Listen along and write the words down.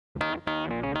Hi,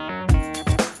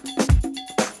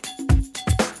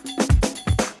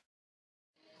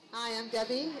 I'm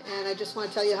Debbie, and I just want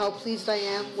to tell you how pleased I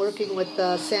am working with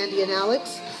Sandy and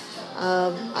Alex.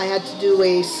 I had to do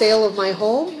a sale of my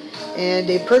home and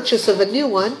a purchase of a new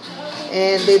one,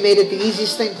 and they made it the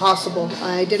easiest thing possible.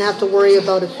 I didn't have to worry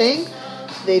about a thing.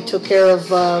 They took care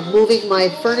of moving my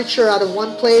furniture out of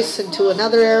one place into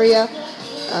another area.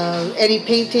 Any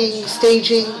painting,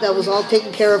 staging, that was all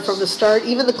taken care of from the start.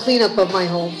 Even the cleanup of my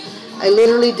home. I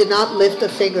literally did not lift a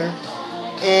finger.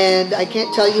 And I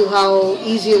can't tell you how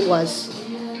easy it was.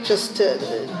 Just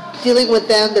dealing with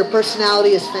them, their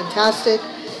personality is fantastic,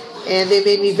 and they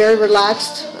made me very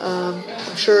relaxed.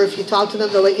 I'm sure if you talk to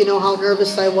them, they'll let you know how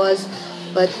nervous I was,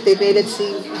 but they made it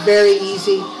seem very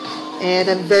easy, and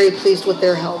I'm very pleased with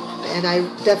their help. And I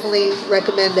definitely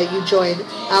recommend that you join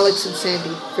Alex and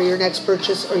Sandy for your next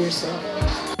purchase or your sale.